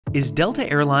Is Delta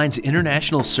Airlines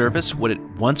international service what it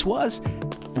once was?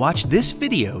 Watch this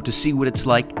video to see what it's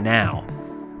like now.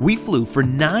 We flew for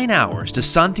 9 hours to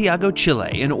Santiago,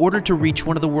 Chile in order to reach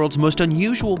one of the world's most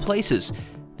unusual places,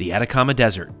 the Atacama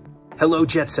Desert. Hello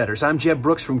jet setters, I'm Jeb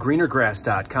Brooks from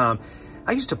greenergrass.com.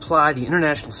 I used to fly the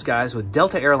international skies with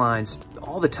Delta Airlines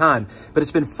all the time, but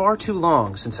it's been far too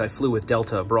long since I flew with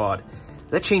Delta abroad.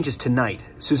 That changes tonight.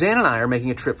 Suzanne and I are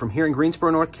making a trip from here in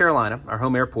Greensboro, North Carolina, our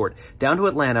home airport, down to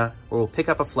Atlanta, where we'll pick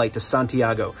up a flight to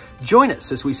Santiago. Join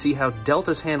us as we see how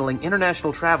Delta's handling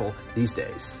international travel these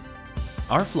days.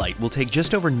 Our flight will take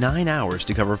just over 9 hours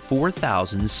to cover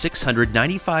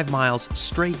 4,695 miles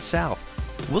straight south.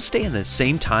 We'll stay in the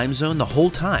same time zone the whole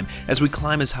time as we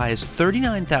climb as high as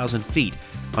 39,000 feet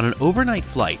on an overnight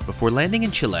flight before landing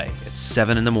in Chile at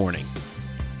 7 in the morning.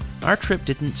 Our trip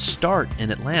didn't start in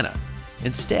Atlanta.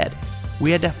 Instead,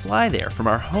 we had to fly there from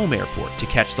our home airport to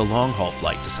catch the long-haul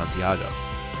flight to Santiago.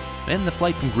 And the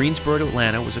flight from Greensboro to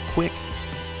Atlanta was a quick,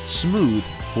 smooth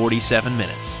 47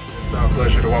 minutes. It's our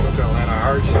pleasure to welcome to Atlanta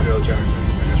Hartsfield Jackson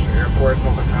International Airport.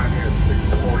 Local time here is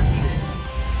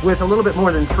 6:14. With a little bit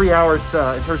more than 3 hours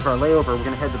in terms of our layover, we're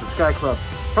going to head to the Sky Club,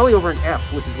 probably over in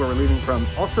F, which is where we're leaving from.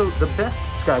 Also, the best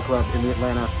Sky Club in the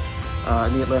Atlanta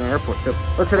airport. So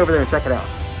let's head over there and check it out.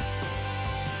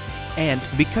 And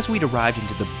because we'd arrived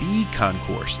into the B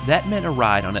concourse, that meant a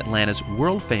ride on Atlanta's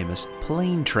world-famous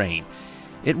plane train.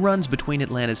 It runs between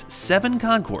Atlanta's 7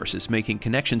 concourses, making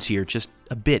connections here just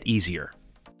a bit easier.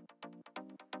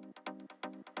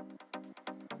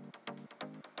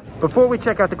 Before we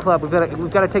check out the club, we've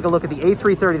got to take a look at the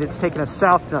A330 that's taking us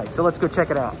south tonight. So let's go check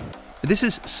it out. This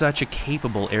is such a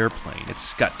capable airplane.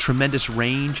 It's got tremendous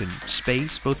range and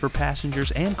space, both for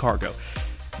passengers and cargo.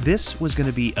 This was going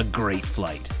to be a great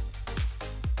flight.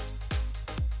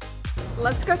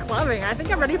 Let's go clubbing. I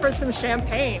think I'm ready for some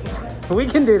champagne. We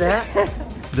can do that.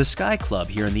 The Sky Club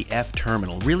here in the F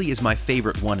terminal really is my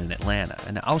favorite one in Atlanta,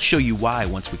 and I'll show you why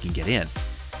once we can get in.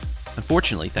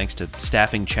 Unfortunately, thanks to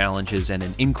staffing challenges and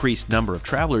an increased number of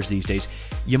travelers these days,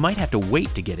 you might have to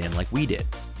wait to get in like we did.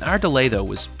 Our delay, though,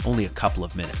 was only a couple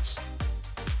of minutes.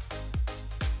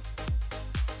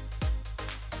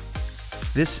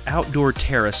 This outdoor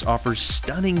terrace offers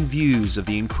stunning views of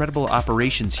the incredible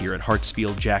operations here at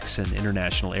Hartsfield-Jackson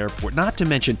International Airport, not to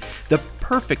mention the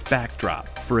perfect backdrop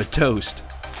for a toast.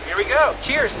 Here we go.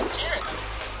 Cheers. Cheers.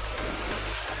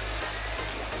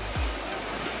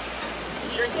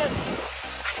 Drink it.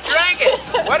 Drink it.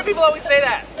 Why do people always say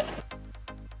that?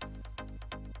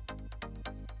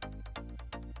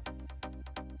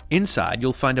 Inside,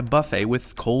 you'll find a buffet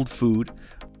with cold food,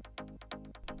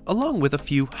 along with a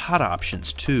few hot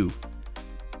options too.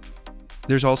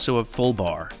 There's also a full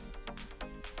bar.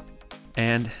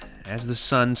 And as the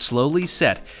sun slowly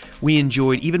set, we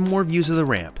enjoyed even more views of the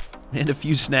ramp and a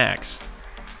few snacks.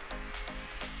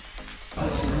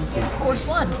 Course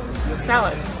 1,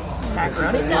 salads.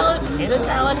 Macaroni salad, potato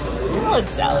salad,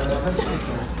 salad.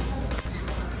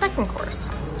 Second course,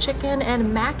 chicken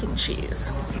and mac and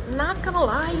cheese. Not gonna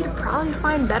lie, you'd probably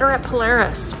find better at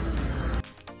Polaris.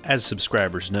 As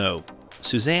subscribers know,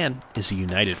 Suzanne is a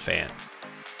United fan.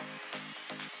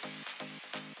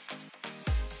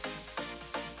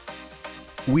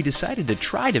 We decided to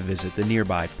try to visit the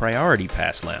nearby Priority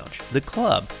Pass Lounge, the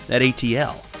club at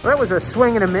ATL. Well, that was a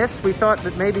swing and a miss. We thought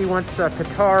that maybe once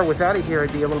Qatar was out of here,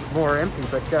 it'd be a little more empty,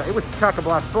 but it was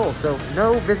chock-a-block full, so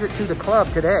no visit to the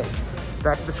club today.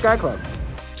 Back to the Sky Club.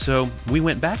 So we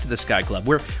went back to the Sky Club,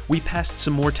 where we passed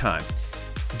some more time.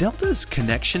 Delta's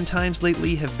connection times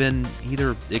lately have been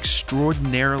either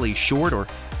extraordinarily short or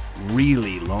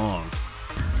really long.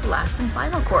 Last and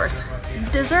final course,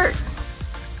 dessert.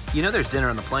 You know there's dinner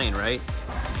on the plane, right?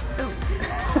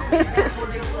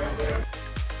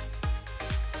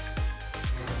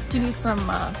 Do you need some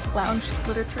lounge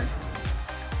literature?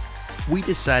 We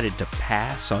decided to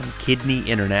pass on Kidney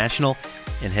International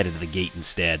and headed to the gate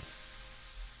instead.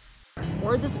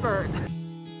 Board this bird.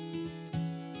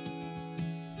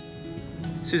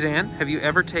 Suzanne, have you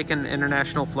ever taken an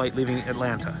international flight leaving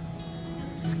Atlanta?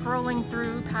 Scrolling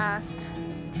through past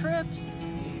trips,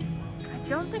 I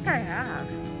don't think I have.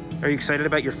 Are you excited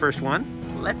about your first one?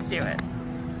 Let's do it.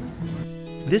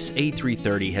 This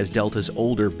A330 has Delta's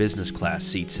older business class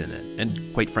seats in it,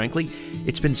 and quite frankly,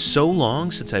 it's been so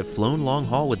long since I've flown long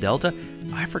haul with Delta,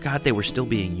 I forgot they were still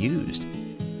being used.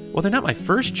 While they're not my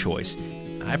first choice,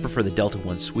 I prefer the Delta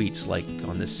One suites, like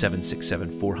on this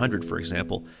 767-400 for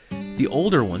example. The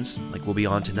older ones, like we'll be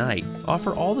on tonight,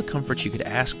 offer all the comforts you could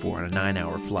ask for on a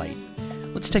 9-hour flight.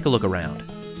 Let's take a look around.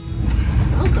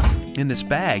 Welcome. In this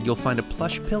bag, you'll find a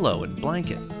plush pillow and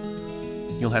blanket.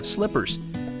 You'll have slippers,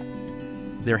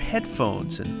 There are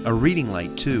headphones and a reading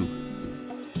light too.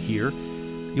 Here,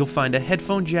 you'll find a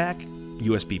headphone jack,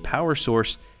 USB power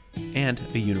source, and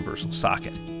a universal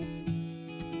socket.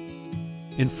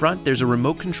 In front, there's a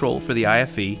remote control for the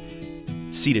IFE,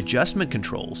 seat adjustment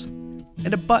controls,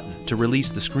 and a button to release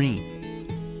the screen.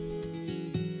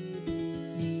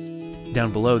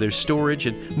 Down below, there's storage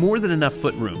and more than enough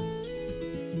footroom.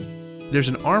 There's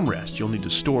an armrest you'll need to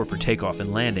store for takeoff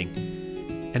and landing.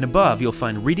 And above, you'll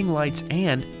find reading lights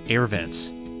and air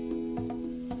vents.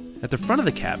 At the front of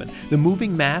the cabin, the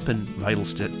moving map and vital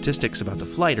statistics about the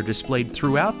flight are displayed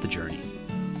throughout the journey.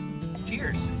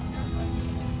 Cheers.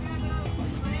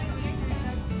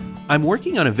 I'm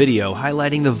working on a video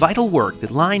highlighting the vital work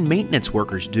that line maintenance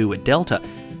workers do at Delta.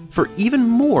 For even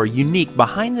more unique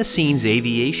behind-the-scenes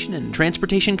aviation and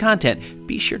transportation content,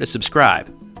 be sure to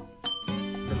subscribe.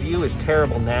 The view is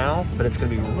terrible now, but it's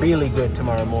going to be really good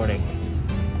tomorrow morning.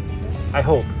 I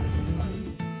hope.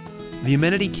 The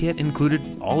amenity kit included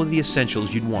all of the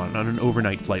essentials you'd want on an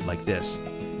overnight flight like this.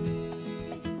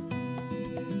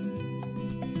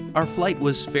 Our flight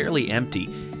was fairly empty,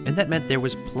 and that meant there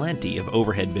was plenty of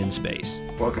overhead bin space.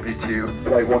 Welcome you to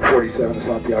Flight 147 to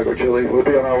Santiago, Chile. We'll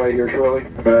be on our way here shortly.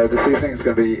 This evening is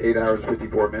going to be 8 hours and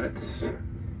 54 minutes.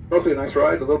 Mostly a nice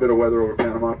ride, a little bit of weather over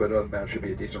Panama, but other than that, it should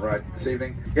be a decent ride this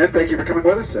evening. Again, thank you for coming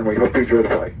with us, and we hope you enjoy the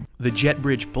flight. The jet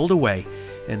bridge pulled away,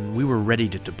 and we were ready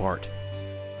to depart.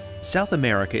 South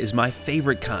America is my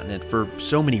favorite continent for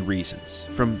so many reasons.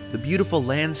 From the beautiful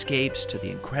landscapes to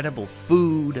the incredible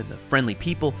food and the friendly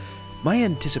people, my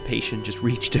anticipation just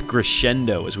reached a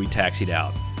crescendo as we taxied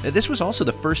out. This was also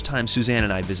the first time Suzanne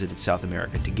and I visited South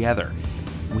America together.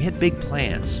 We had big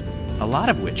plans, a lot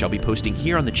of which I'll be posting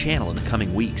here on the channel in the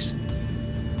coming weeks.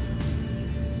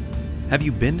 Have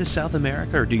you been to South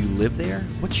America, or do you live there?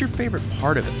 What's your favorite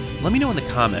part of it? Let me know in the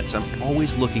comments. I'm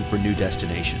always looking for new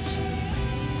destinations.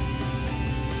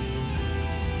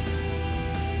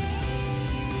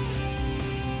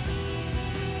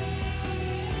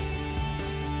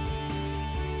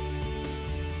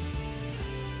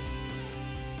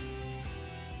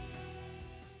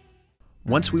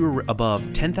 Once we were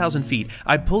above 10,000 feet,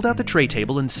 I pulled out the tray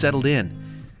table and settled in.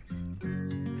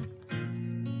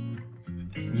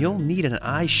 You'll need an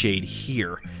eye shade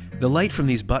here. The light from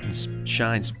these buttons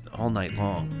shines all night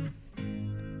long.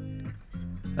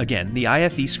 Again, the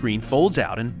IFE screen folds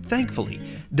out, and thankfully,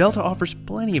 Delta offers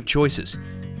plenty of choices.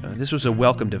 This was a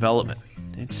welcome development.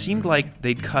 It seemed like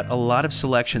they'd cut a lot of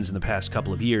selections in the past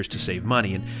couple of years to save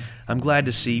money, and I'm glad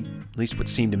to see, at least what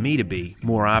seemed to me to be,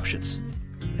 more options.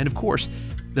 And of course,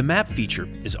 the map feature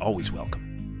is always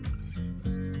welcome.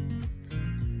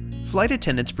 Flight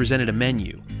attendants presented a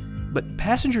menu, but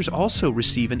passengers also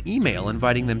receive an email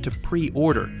inviting them to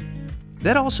pre-order.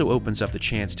 That also opens up the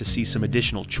chance to see some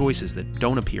additional choices that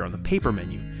don't appear on the paper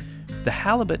menu. The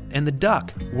halibut and the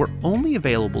duck were only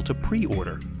available to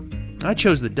pre-order. I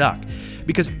chose the duck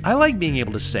because I like being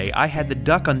able to say I had the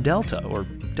duck on Delta, or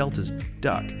Delta's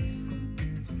duck.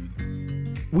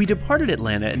 We departed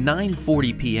Atlanta at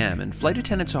 9:40 p.m. and flight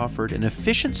attendants offered an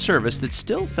efficient service that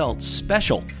still felt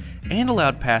special and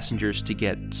allowed passengers to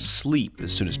get sleep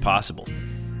as soon as possible.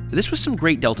 This was some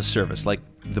great Delta service like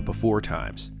the before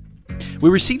times. We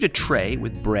received a tray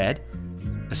with bread,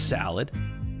 a salad,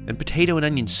 and potato and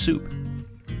onion soup.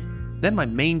 Then my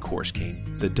main course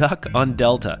came, the duck on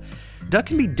Delta. Duck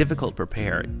can be difficult to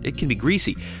prepare, it can be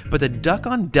greasy, but the duck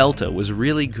on Delta was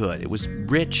really good. It was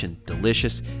rich and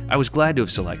delicious. I was glad to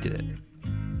have selected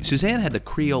it. Suzanne had the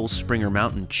Creole Springer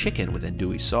Mountain chicken with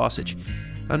andouille sausage.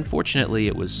 Unfortunately,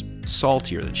 it was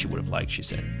saltier than she would have liked, she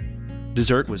said.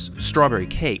 Dessert was strawberry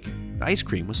cake. Ice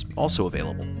cream was also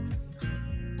available.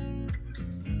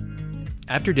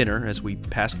 After dinner, as we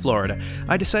passed Florida,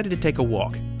 I decided to take a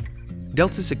walk.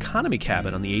 Delta's economy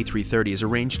cabin on the A330 is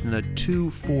arranged in a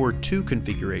 2-4-2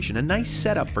 configuration, a nice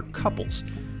setup for couples.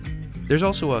 There's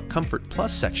also a Comfort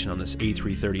Plus section on this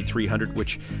A330-300,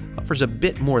 which offers a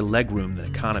bit more legroom than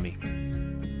economy.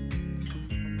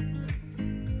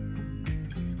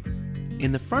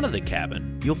 In the front of the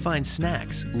cabin, you'll find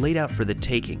snacks laid out for the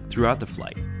taking throughout the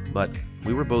flight, but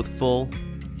we were both full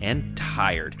and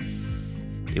tired.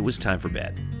 It was time for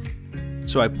bed.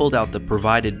 So I pulled out the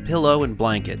provided pillow and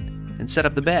blanket and set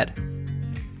up the bed.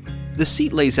 The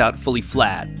seat lays out fully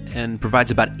flat and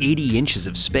provides about 80 inches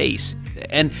of space,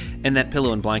 and that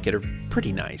pillow and blanket are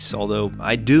pretty nice, although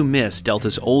I do miss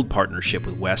Delta's old partnership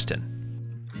with Westin.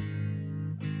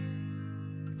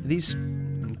 These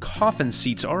coffin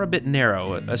seats are a bit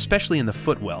narrow, especially in the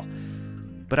footwell,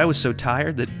 but I was so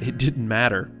tired that it didn't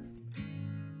matter.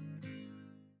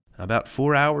 About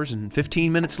 4 hours and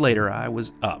 15 minutes later, I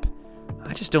was up.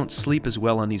 I just don't sleep as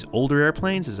well on these older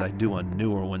airplanes as I do on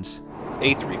newer ones.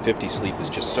 A350 sleep is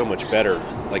just so much better,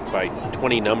 like by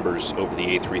 20 numbers over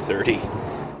the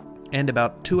A330. And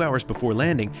about 2 hours before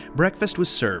landing, breakfast was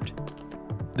served.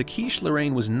 The quiche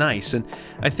Lorraine was nice, and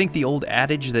I think the old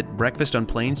adage that breakfast on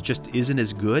planes just isn't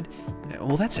as good,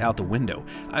 well, that's out the window.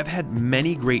 I've had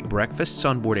many great breakfasts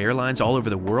on board airlines all over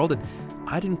the world, and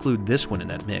I'd include this one in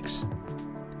that mix.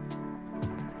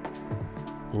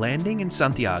 Landing in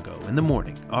Santiago in the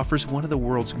morning offers one of the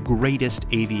world's greatest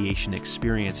aviation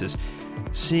experiences.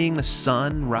 Seeing the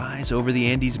sun rise over the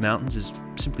Andes Mountains is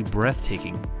simply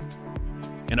breathtaking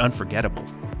and unforgettable.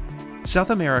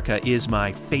 South America is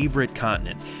my favorite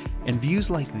continent, and views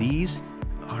like these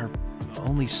are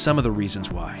only some of the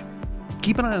reasons why.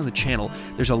 Keep an eye on the channel,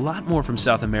 there's a lot more from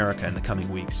South America in the coming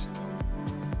weeks.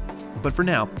 But for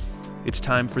now, it's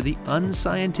time for the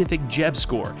unscientific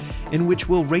Jebscore, in which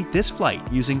we'll rate this flight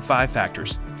using 5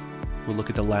 factors. We'll look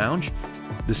at the lounge,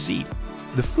 the seat,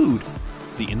 the food,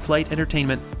 the in-flight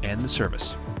entertainment, and the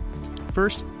service.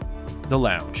 First, the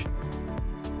lounge.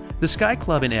 The Sky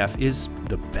Club in F is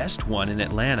the best one in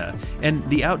Atlanta, and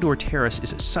the outdoor terrace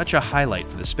is such a highlight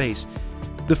for the space.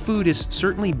 The food is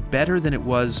certainly better than it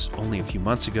was only a few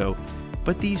months ago,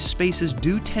 but these spaces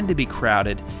do tend to be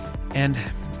crowded, and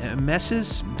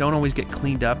messes don't always get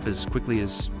cleaned up as quickly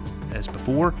as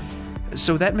before,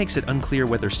 so that makes it unclear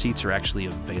whether seats are actually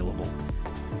available.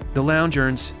 The lounge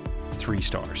earns 3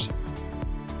 stars.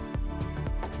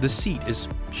 The seat is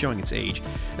showing its age,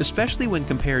 especially when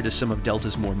compared to some of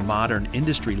Delta's more modern,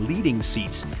 industry-leading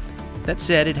seats. That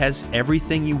said, it has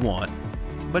everything you want,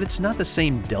 but it's not the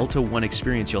same Delta One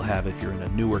experience you'll have if you're in a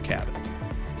newer cabin.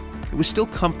 It was still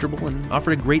comfortable and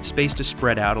offered a great space to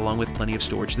spread out along with plenty of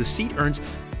storage. The seat earns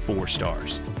 4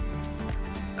 stars.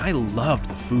 I loved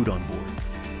the food on board.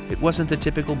 It wasn't the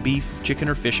typical beef, chicken,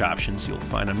 or fish options you'll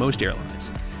find on most airlines.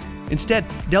 Instead,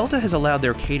 Delta has allowed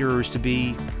their caterers to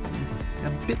be a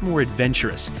bit more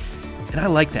adventurous, and I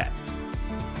like that.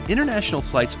 International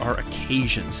flights are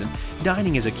occasions, and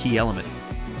dining is a key element.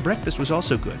 Breakfast was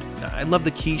also good. I love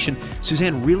the quiche, and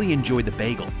Suzanne really enjoyed the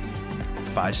bagel.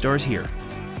 5 stars here.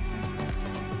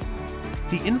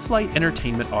 The in-flight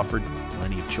entertainment offered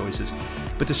plenty of choices,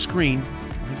 but the screen,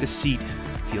 like the seat,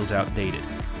 feels outdated.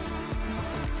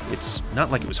 It's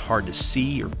not like it was hard to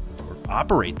see or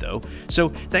operate, though, so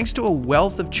thanks to a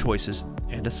wealth of choices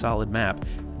and a solid map,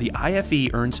 the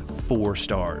IFE earns 4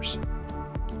 stars.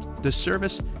 The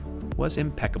service was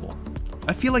impeccable.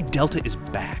 I feel like Delta is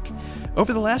back.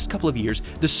 Over the last couple of years,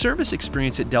 the service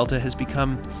experience at Delta has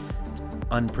become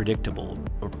unpredictable,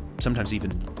 or sometimes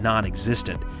even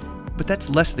non-existent. But that's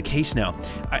less the case now.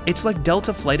 It's like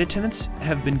Delta flight attendants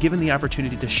have been given the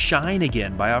opportunity to shine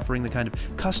again by offering the kind of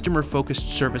customer-focused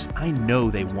service I know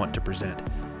they want to present.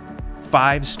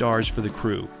 5 stars for the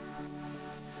crew.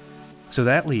 So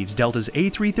that leaves Delta's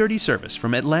A330 service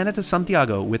from Atlanta to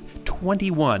Santiago with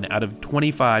 21 out of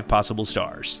 25 possible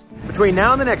stars. Between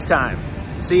now and the next time,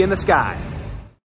 see you in the sky.